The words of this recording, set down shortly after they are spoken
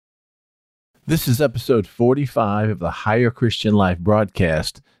This is episode 45 of the Higher Christian Life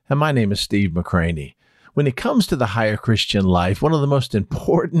broadcast, and my name is Steve McCraney. When it comes to the higher Christian life, one of the most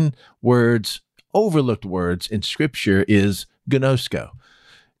important words, overlooked words in Scripture is ginōskō.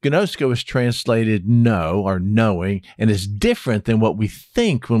 Ginōskō is translated know or knowing, and is different than what we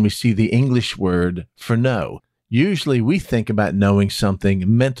think when we see the English word for know. Usually we think about knowing something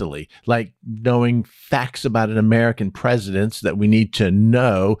mentally, like knowing facts about an American president that we need to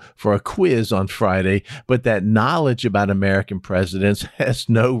know for a quiz on Friday, but that knowledge about American presidents has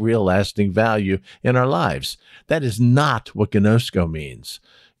no real lasting value in our lives. That is not what ginōskō means.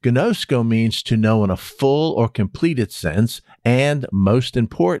 Ginōskō means to know in a full or completed sense, and most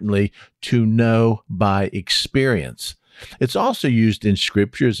importantly, to know by experience. It's also used in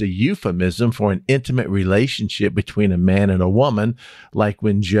Scripture as a euphemism for an intimate relationship between a man and a woman, like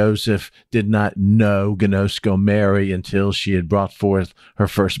when Joseph did not know ginōskō Mary until she had brought forth her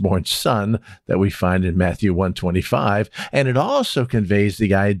firstborn son, that we find in Matthew 1:25. And it also conveys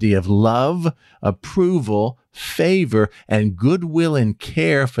the idea of love, approval, favor, and goodwill and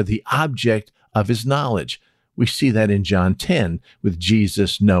care for the object of his knowledge. We see that in John 10 with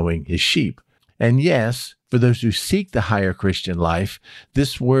Jesus knowing his sheep. And yes, for those who seek the higher Christian life,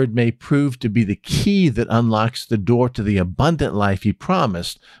 this word may prove to be the key that unlocks the door to the abundant life he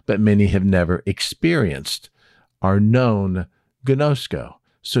promised, but many have never experienced, our known ginōskō.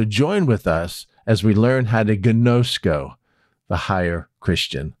 So join with us as we learn how to ginōskō the higher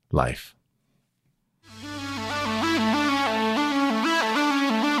Christian life.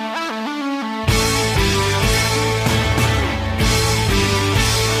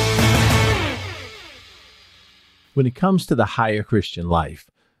 When it comes to the higher Christian life,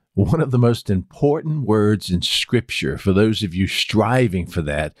 one of the most important words in Scripture, for those of you striving for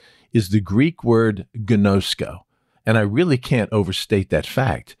that, is the Greek word ginōskō. And I really can't overstate that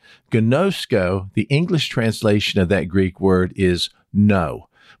fact. Ginōskō, the English translation of that Greek word is know,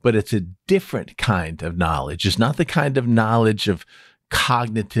 but it's a different kind of knowledge. It's not the kind of knowledge of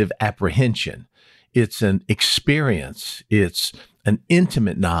cognitive apprehension. It's an experience. It's an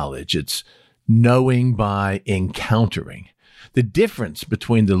intimate knowledge. It's knowing by encountering. The difference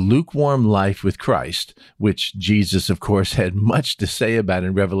between the lukewarm life with Christ, which Jesus, of course, had much to say about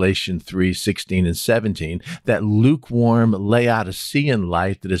in Revelation 3:16 and 17, that lukewarm Laodicean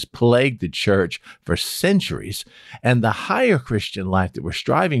life that has plagued the church for centuries, and the higher Christian life that we're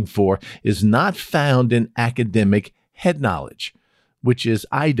striving for is not found in academic head knowledge, which is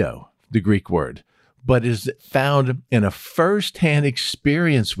eidō, the Greek word, but is found in a first-hand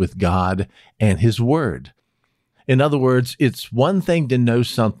experience with God and His Word. In other words, it's one thing to know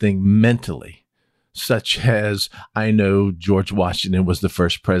something mentally, such as I know George Washington was the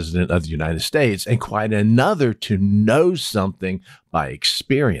first president of the United States, and quite another to know something by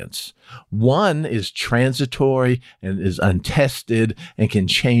experience. One is transitory and is untested and can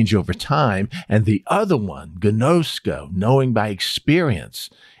change over time, and the other one, ginōskō, knowing by experience,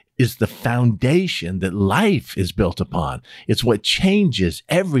 is the foundation that life is built upon. It's what changes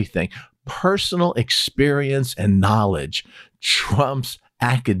everything. Personal experience and knowledge trumps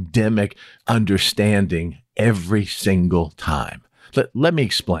academic understanding every single time. Let me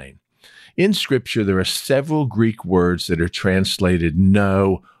explain. In Scripture, there are several Greek words that are translated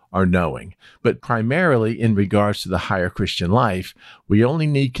know or knowing, but primarily in regards to the higher Christian life, we only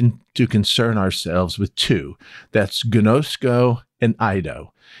need to concern ourselves with two. That's ginōskō and eidō.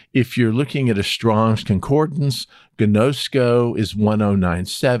 If you're looking at a Strong's Concordance, ginōskō is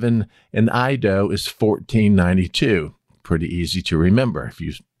 1097 and eidō is 1492. Pretty easy to remember if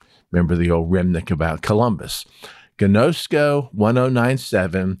you remember the old remnant about Columbus. ginōskō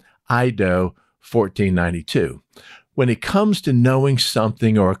 1097, eidō 1492. When it comes to knowing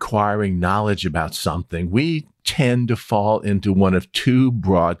something or acquiring knowledge about something, we tend to fall into one of two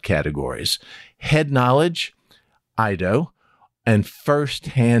broad categories: head knowledge, eidō, and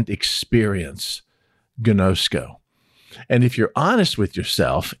first-hand experience, ginōskō. And if you're honest with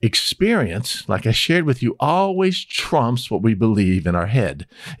yourself, experience, like I shared with you, always trumps what we believe in our head.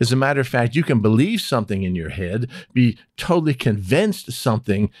 As a matter of fact, you can believe something in your head, be totally convinced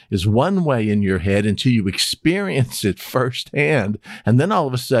something is one way in your head until you experience it firsthand, and then all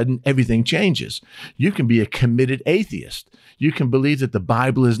of a sudden, everything changes. You can be a committed atheist. You can believe that the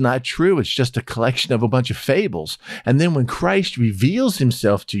Bible is not true. It's just a collection of a bunch of fables. And then when Christ reveals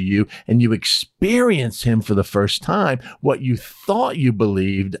himself to you and you experience him for the first time, what you thought you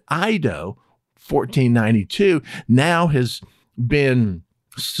believed, eidō, 1492, now has been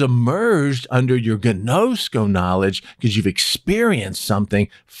submerged under your ginōskō knowledge because you've experienced something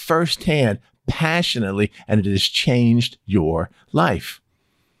firsthand, passionately, and it has changed your life.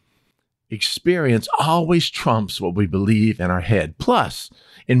 experience always trumps what we believe in our head. Plus,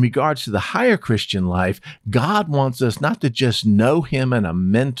 in regards to the higher Christian life, God wants us not to just know him in a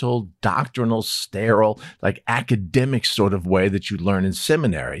mental, doctrinal, sterile, like academic sort of way that you learn in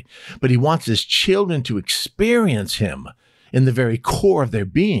seminary, but he wants his children to experience him in the very core of their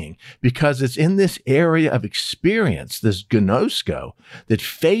being, because it's in this area of experience, this ginōskō, that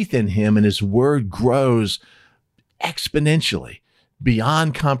faith in him and his word grows exponentially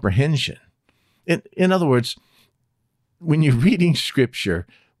beyond comprehension. In other words, when you're reading scripture,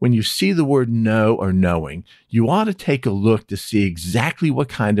 when you see the word know or knowing, you ought to take a look to see exactly what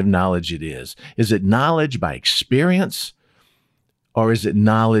kind of knowledge it is. Is it knowledge by experience, or is it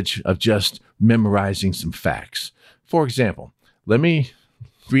knowledge of just memorizing some facts? For example, let me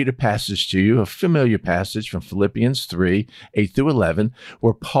read a passage to you, a familiar passage from Philippians 3, 8 through 11,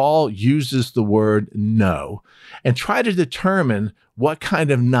 where Paul uses the word know, and try to determine what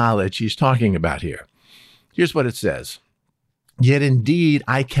kind of knowledge he's talking about here. Here's what it says. Yet indeed,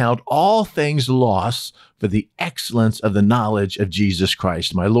 I count all things loss for the excellence of the knowledge of Jesus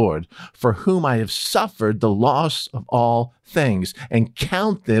Christ, my Lord, for whom I have suffered the loss of all things, and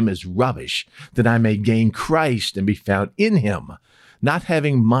count them as rubbish, that I may gain Christ and be found in him, not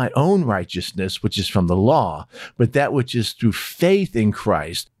having my own righteousness, which is from the law, but that which is through faith in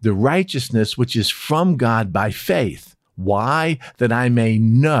Christ, the righteousness which is from God by faith. Why? That I may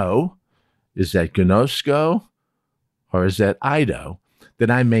know, is that ginōskō or is that eidō?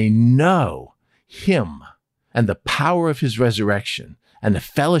 That I may know him and the power of his resurrection and the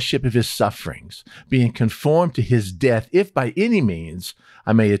fellowship of his sufferings, being conformed to his death, if by any means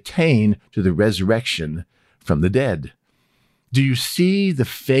I may attain to the resurrection from the dead. Do you see the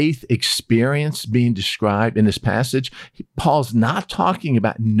faith experience being described in this passage? Paul's not talking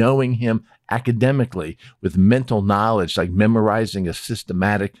about knowing him academically with mental knowledge, like memorizing a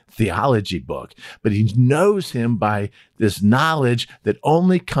systematic theology book, but he knows him by this knowledge that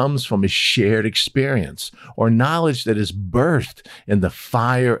only comes from a shared experience, or knowledge that is birthed in the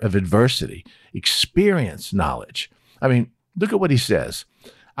fire of adversity. Experience knowledge. I mean, look at what he says.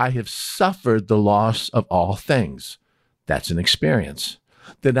 I have suffered the loss of all things. That's an experience.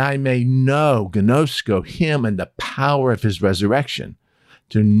 That I may know, ginōskō, him and the power of his resurrection.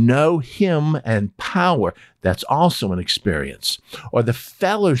 To know him and power, that's also an experience. Or the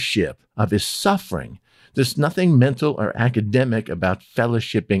fellowship of his suffering. There's nothing mental or academic about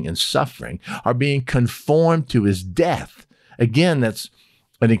fellowshipping and suffering, or being conformed to his death. Again, that's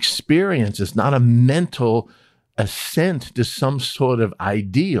an experience. It's not a mental assent to some sort of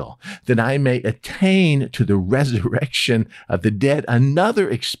ideal, that I may attain to the resurrection of the dead, another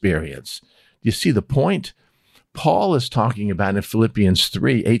experience. You see the point? Paul is talking about in Philippians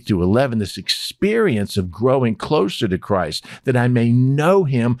 3, 8 through 11, this experience of growing closer to Christ, that I may know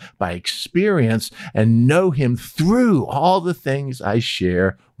him by experience and know him through all the things I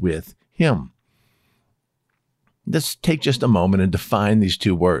share with him. Let's take just a moment and define these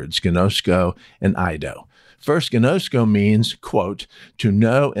two words, ginōskō and eidō. First, ginōskō means, quote, to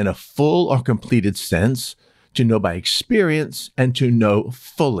know in a full or completed sense, to know by experience, and to know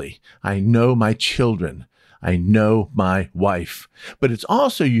fully. I know my children. I know my wife. But it's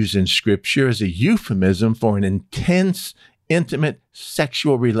also used in Scripture as a euphemism for an intense, intimate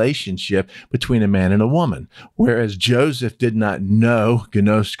sexual relationship between a man and a woman, whereas Joseph did not know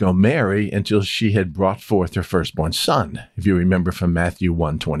ginōskō Mary until she had brought forth her firstborn son, if you remember from Matthew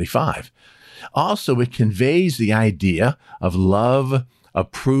 1:25. Also, it conveys the idea of love,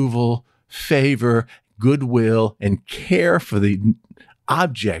 approval, favor, goodwill, and care for the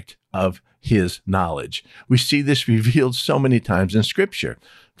object of his knowledge. We see this revealed so many times in Scripture.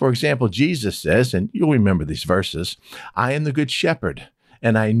 For example, Jesus says, and you'll remember these verses, I am the good shepherd,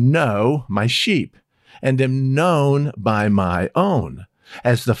 and I know my sheep, and am known by my own.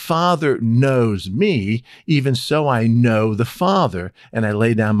 As the Father knows me, even so I know the Father, and I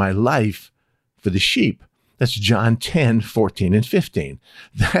lay down my life for the sheep. That's John 10, 14, and 15.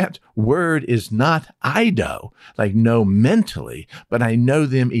 That word is not eidō, like know mentally, but I know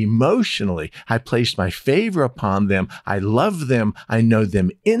them emotionally. I place my favor upon them. I love them. I know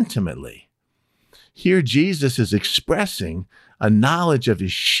them intimately. Here Jesus is expressing a knowledge of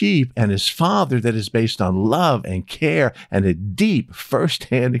his sheep and his Father that is based on love and care and a deep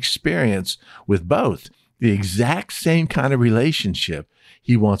firsthand experience with both. The exact same kind of relationship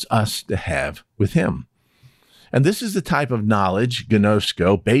he wants us to have with him. And this is the type of knowledge,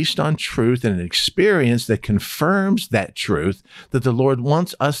 ginōskō, based on truth and an experience that confirms that truth that the Lord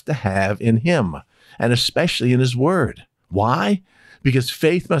wants us to have in him, and especially in his word. Why? Because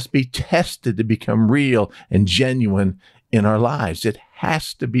faith must be tested to become real and genuine in our lives. It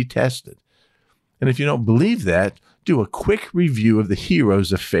has to be tested. And if you don't believe that, do a quick review of the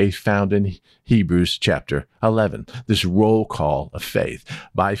heroes of faith found in Hebrews chapter 11, this roll call of faith.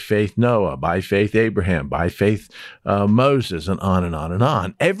 By faith, Noah. By faith, Abraham. By faith, Moses, and on and on and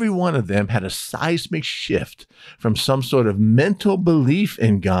on. Every one of them had a seismic shift from some sort of mental belief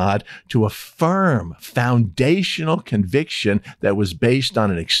in God to a firm, foundational conviction that was based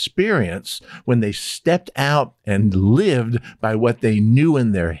on an experience when they stepped out and lived by what they knew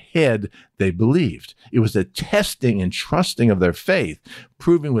in their head they believed. It was a testing and trusting of their faith,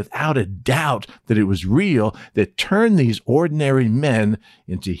 proving without a doubt that it was real, that turned these ordinary men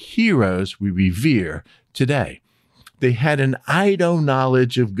into heroes we revere today. They had an eidō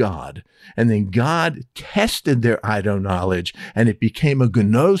knowledge of God, and then God tested their eidō knowledge, and it became a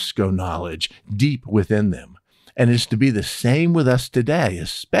ginōskō knowledge deep within them. And it's to be the same with us today,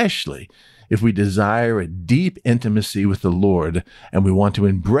 especially if we desire a deep intimacy with the Lord and we want to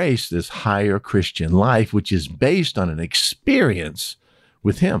embrace this higher Christian life, which is based on an experience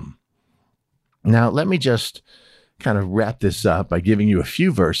with Him. Now, let me just kind of wrap this up by giving you a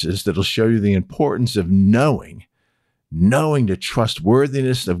few verses that'll show you the importance of knowing the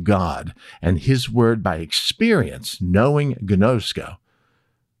trustworthiness of God and His word by experience, knowing ginōskō,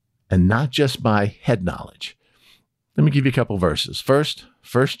 and not just by head knowledge. Let me give you a couple verses. First,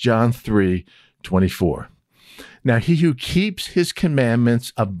 1 John 3:24. Now he who keeps his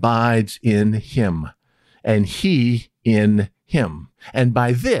commandments abides in him, and he in him. And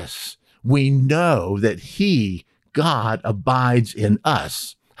by this we know that he, God, abides in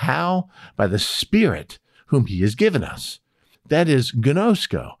us. How? By the Spirit whom he has given us. That is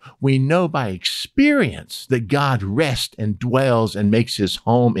ginōskō. We know by experience that God rests and dwells and makes his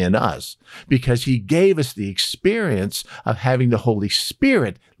home in us because he gave us the experience of having the Holy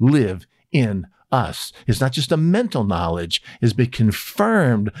Spirit live in us. It's not just a mental knowledge. It's been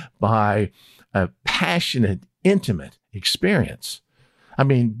confirmed by a passionate, intimate experience. I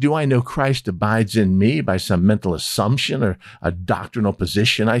mean, do I know Christ abides in me by some mental assumption or a doctrinal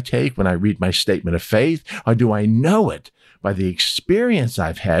position I take when I read my statement of faith? Or do I know it by the experience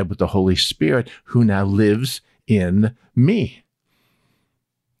I've had with the Holy Spirit who now lives in me?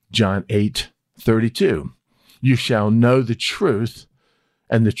 John 8:32. You shall know the truth,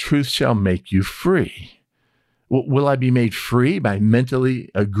 and the truth shall make you free. Will I be made free by mentally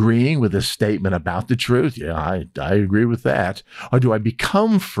agreeing with a statement about the truth? Yeah, I agree with that. Or do I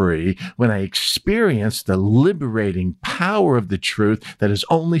become free when I experience the liberating power of the truth that is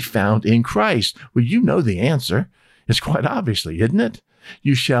only found in Christ? Well, you know the answer. It's quite obviously, isn't it?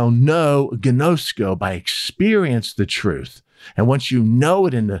 You shall know ginōskō, by experience the truth. And once you know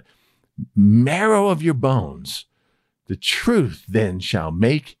it in the marrow of your bones, the truth then shall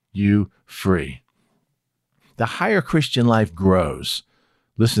make you free. The higher Christian life grows.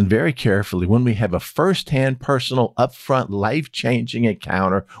 Listen very carefully when we have a firsthand, personal, upfront, life-changing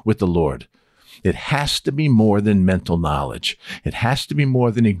encounter with the Lord. It has to be more than mental knowledge. It has to be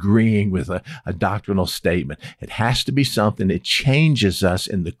more than agreeing with a doctrinal statement. It has to be something that changes us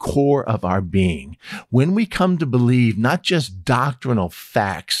in the core of our being. When we come to believe not just doctrinal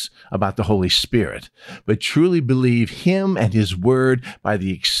facts about the Holy Spirit, but truly believe Him and His Word by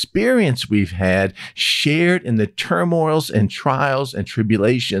the experience we've had shared in the turmoils and trials and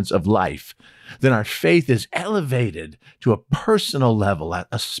tribulations of life, then our faith is elevated to a personal level, at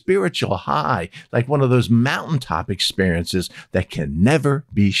a spiritual high, like one of those mountaintop experiences that can never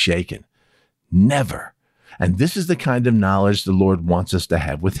be shaken. Never. And this is the kind of knowledge the Lord wants us to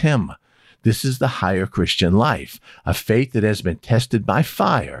have with Him. This is the higher Christian life, a faith that has been tested by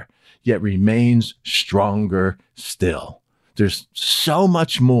fire, yet remains stronger still. There's so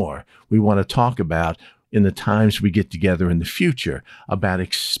much more we want to talk about in the times we get together in the future about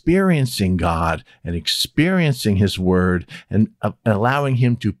experiencing God and experiencing His Word and allowing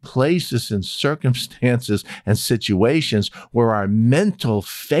Him to place us in circumstances and situations where our mental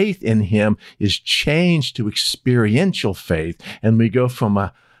faith in Him is changed to experiential faith, and we go from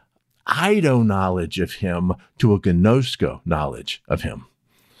a eidō knowledge of Him to a ginōskō knowledge of Him.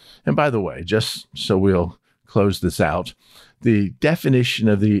 And by the way, just so we'll close this out, the definition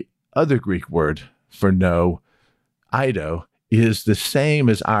of the other Greek word for know, eidō, is the same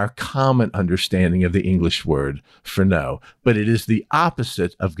as our common understanding of the English word for know, but it is the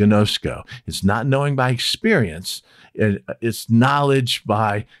opposite of ginōskō. It's not knowing by experience. It's knowledge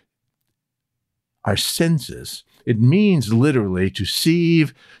by our senses. It means literally to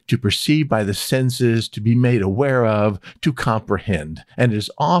perceive by the senses, to be made aware of, to comprehend. And it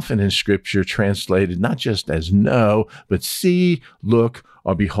is often in Scripture translated not just as know, but see, look,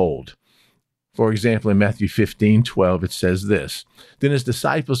 or behold. For example, in Matthew 15:12, it says this, "Then his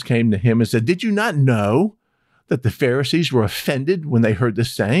disciples came to him and said, 'Did you not know that the Pharisees were offended when they heard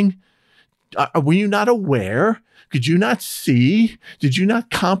this saying? Were you not aware? Could you not see? Did you not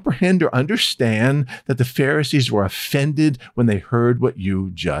comprehend or understand that the Pharisees were offended when they heard what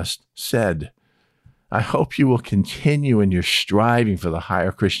you just said?'" I hope you will continue in your striving for the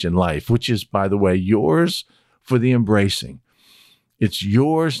higher Christian life, which is, by the way, yours for the embracing. It's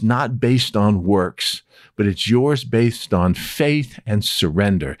yours not based on works, but it's yours based on faith and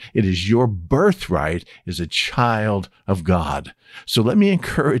surrender. It is your birthright as a child of God. So let me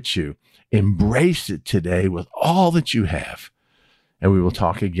encourage you, embrace it today with all that you have. And we will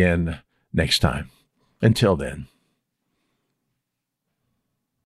talk again next time. Until then.